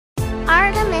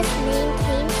Artemis' name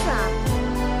came from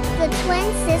the twin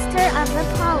sister of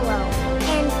Apollo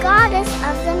and goddess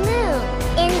of the moon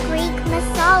in Greek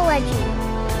mythology.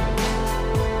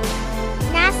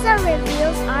 NASA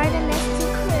reveals Artemis to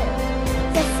crew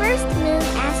the first moon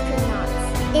astronauts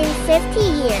in 50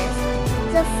 years.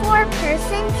 The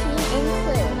four-person team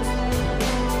includes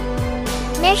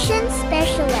Mission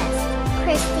Specialist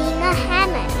Christina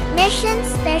Hammond, Mission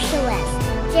Specialist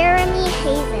Jeremy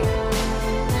Hazen,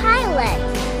 Pilot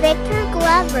Victor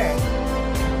Glover,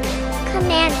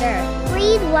 Commander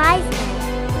Reed Wiseman.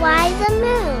 Why the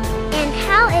moon and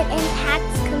how it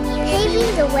impacts community,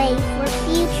 paving the way for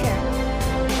future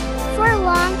for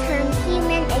long-term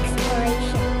human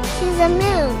exploration to the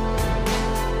moon.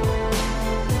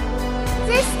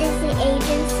 This is the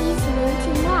agency's Moon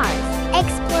to Mars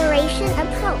exploration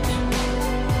approach.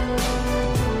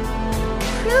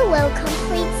 Crew will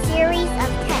complete series of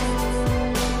tests.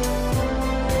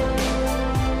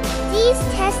 These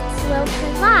tests will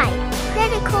provide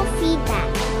critical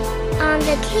feedback on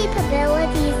the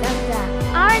capabilities of the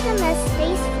Artemis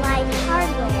spaceflight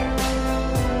hardware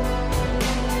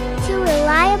to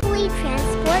reliably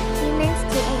transport humans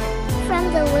to and from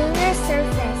the lunar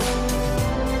surface.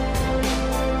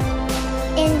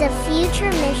 In the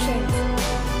future missions,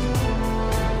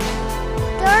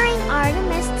 during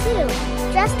Artemis 2,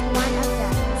 just one of the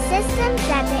systems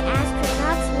that the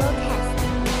astronauts will test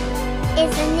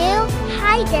is a new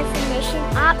high-definition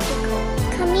optical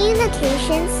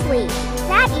communication suite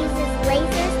that uses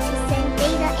lasers to send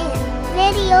data and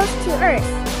videos to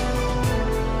Earth.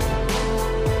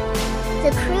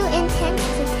 The crew intends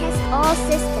to test all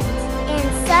systems and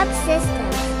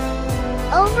subsystems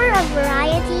over a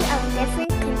variety of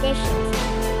different conditions.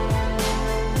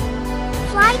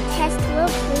 Flight test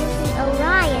will prove the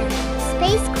Orion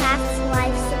spacecraft's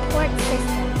life support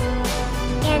systems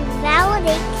and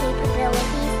validate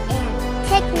capabilities and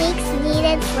techniques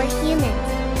needed for humans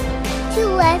to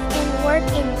live and work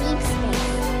in deep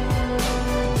space.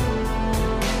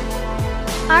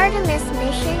 Artemis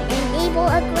mission enable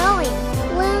a growing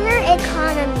lunar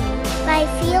economy by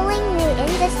fueling new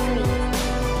industries,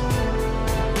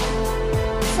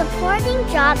 supporting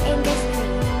job industry,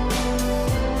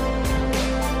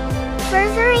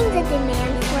 furthering the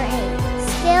demand for a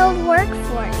skilled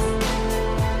workforce,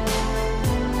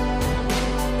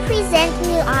 present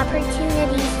new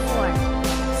opportunities for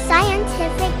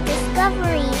scientific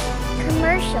discoveries,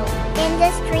 commercial,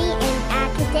 industry, and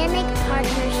academic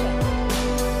partnership.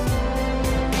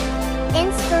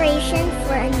 Inspiration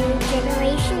for a new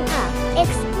generation of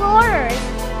explorers,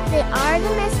 the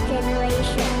Artemis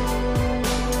generation.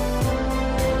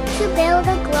 To build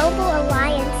a global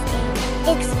alliance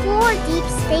and explore deep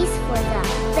space for the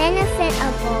benefit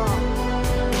of all.